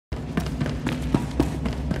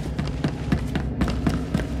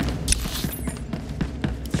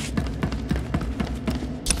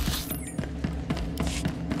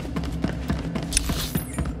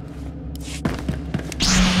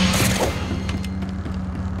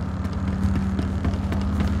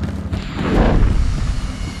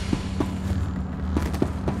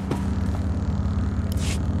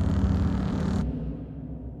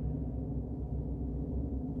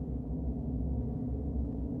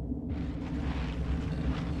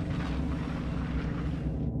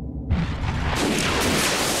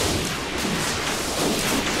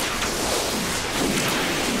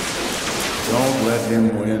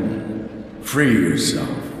him win. Free yourself.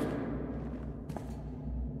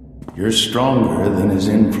 You're stronger than his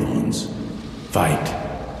influence. Fight.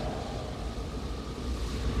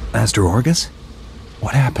 Master Orgus?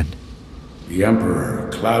 What happened? The Emperor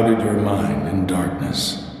clouded your mind in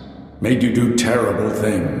darkness. Made you do terrible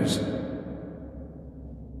things.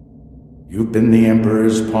 You've been the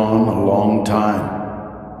Emperor's pawn a long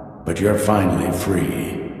time, but you're finally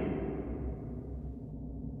free.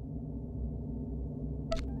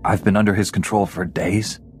 I've been under his control for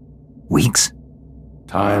days? Weeks?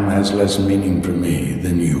 Time has less meaning for me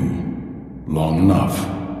than you. Long enough.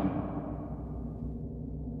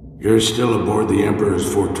 You're still aboard the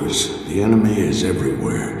Emperor's fortress. The enemy is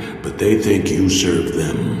everywhere, but they think you serve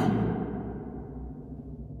them.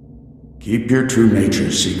 Keep your true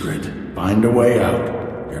nature secret. Find a way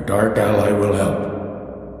out. Your dark ally will help.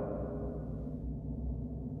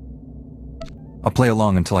 I'll play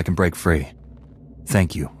along until I can break free.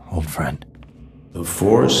 Thank you, old friend. The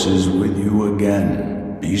Force is with you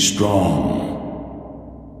again. Be strong.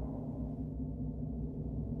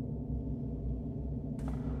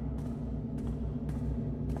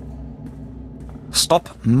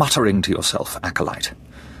 Stop muttering to yourself, Acolyte.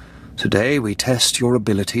 Today we test your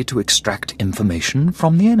ability to extract information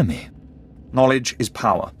from the enemy. Knowledge is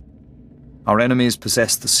power. Our enemies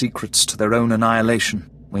possess the secrets to their own annihilation.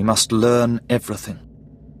 We must learn everything.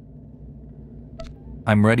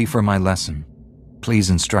 I'm ready for my lesson. Please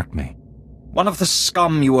instruct me. One of the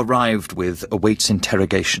scum you arrived with awaits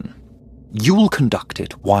interrogation. You'll conduct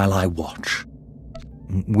it while I watch.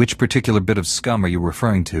 Which particular bit of scum are you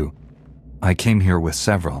referring to? I came here with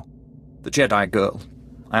several. The Jedi girl.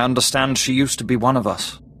 I understand she used to be one of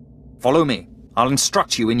us. Follow me. I'll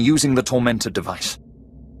instruct you in using the Tormentor device.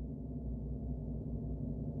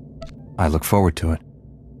 I look forward to it.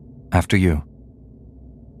 After you.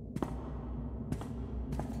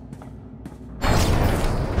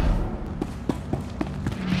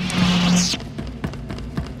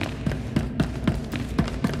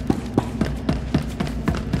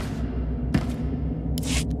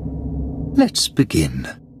 Let's begin.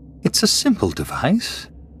 It's a simple device.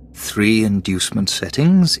 3 inducement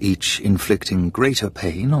settings, each inflicting greater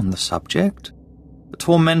pain on the subject. The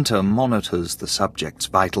Tormentor monitors the subject's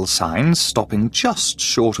vital signs, stopping just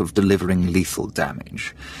short of delivering lethal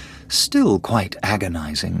damage. Still quite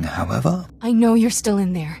agonizing, however. I know you're still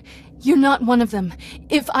in there. You're not one of them.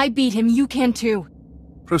 If I beat him, you can too.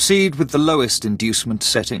 Proceed with the lowest inducement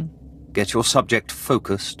setting. Get your subject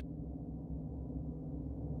focused.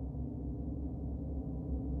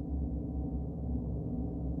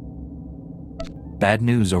 Bad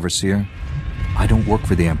news, Overseer. I don't work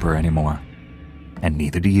for the Emperor anymore. And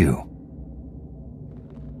neither do you.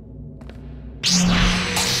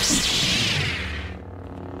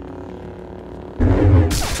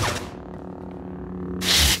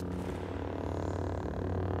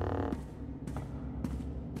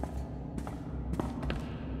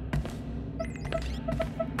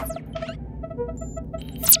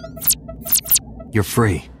 You're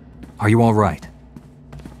free. Are you all right?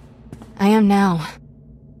 I am now.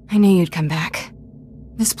 I knew you'd come back.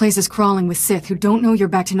 This place is crawling with Sith who don't know you're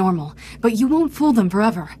back to normal, but you won't fool them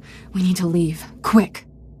forever. We need to leave. Quick.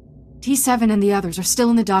 T7 and the others are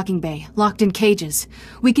still in the docking bay, locked in cages.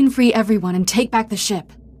 We can free everyone and take back the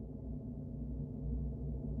ship.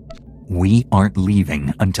 We aren't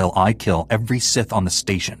leaving until I kill every Sith on the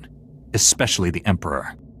station, especially the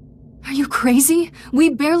Emperor. Are you crazy? We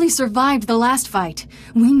barely survived the last fight.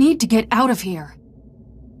 We need to get out of here.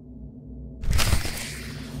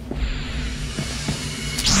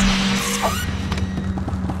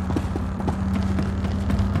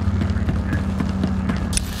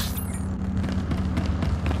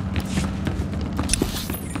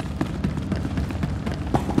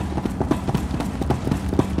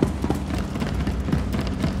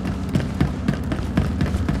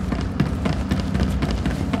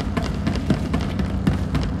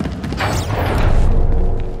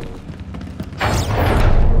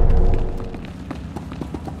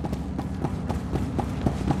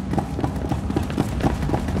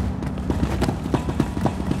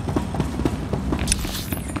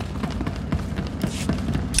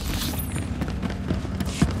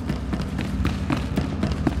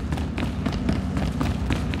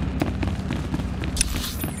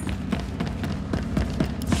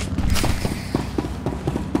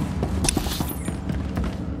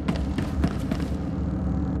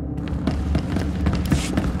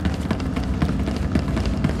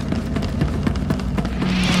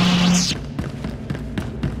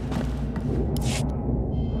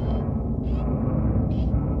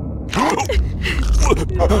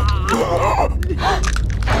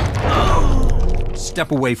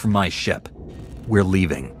 step away from my ship. We're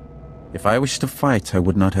leaving. If I wished to fight, I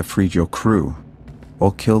would not have freed your crew,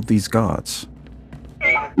 or killed these guards.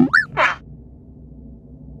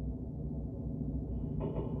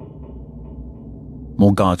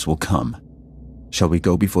 More guards will come. Shall we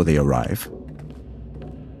go before they arrive?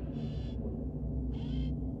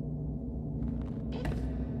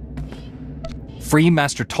 Free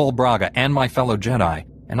Master Tol Braga and my fellow Jedi,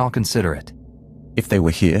 and I'll consider it. If they were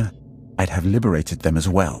here, I'd have liberated them as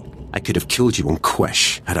well. I could have killed you on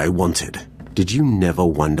Quesh had I wanted. Did you never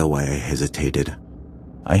wonder why I hesitated?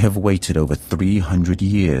 I have waited over 300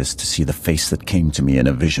 years to see the face that came to me in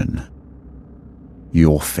a vision.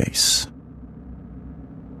 Your face.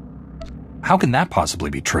 How can that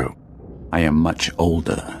possibly be true? I am much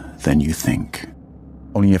older than you think.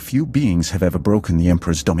 Only a few beings have ever broken the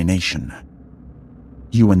Emperor's domination.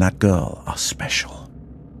 You and that girl are special.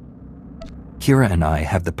 Kira and I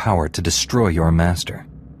have the power to destroy your master.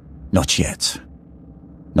 Not yet.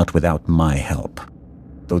 Not without my help.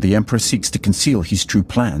 Though the Emperor seeks to conceal his true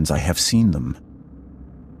plans, I have seen them.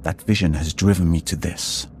 That vision has driven me to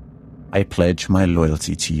this. I pledge my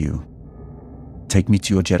loyalty to you. Take me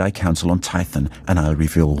to your Jedi Council on Tython, and I'll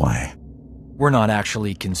reveal why. We're not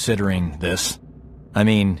actually considering this. I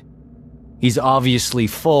mean, he's obviously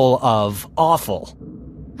full of awful.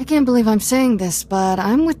 I can't believe I'm saying this, but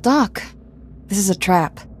I'm with Doc. This is a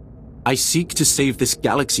trap. I seek to save this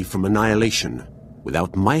galaxy from annihilation.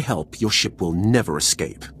 Without my help, your ship will never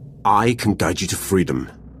escape. I can guide you to freedom.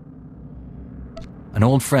 An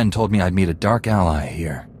old friend told me I'd meet a dark ally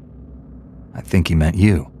here. I think he meant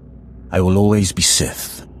you. I will always be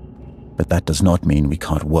Sith, but that does not mean we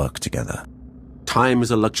can't work together. Time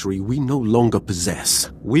is a luxury we no longer possess.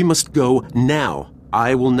 We must go now.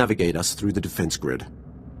 I will navigate us through the defense grid.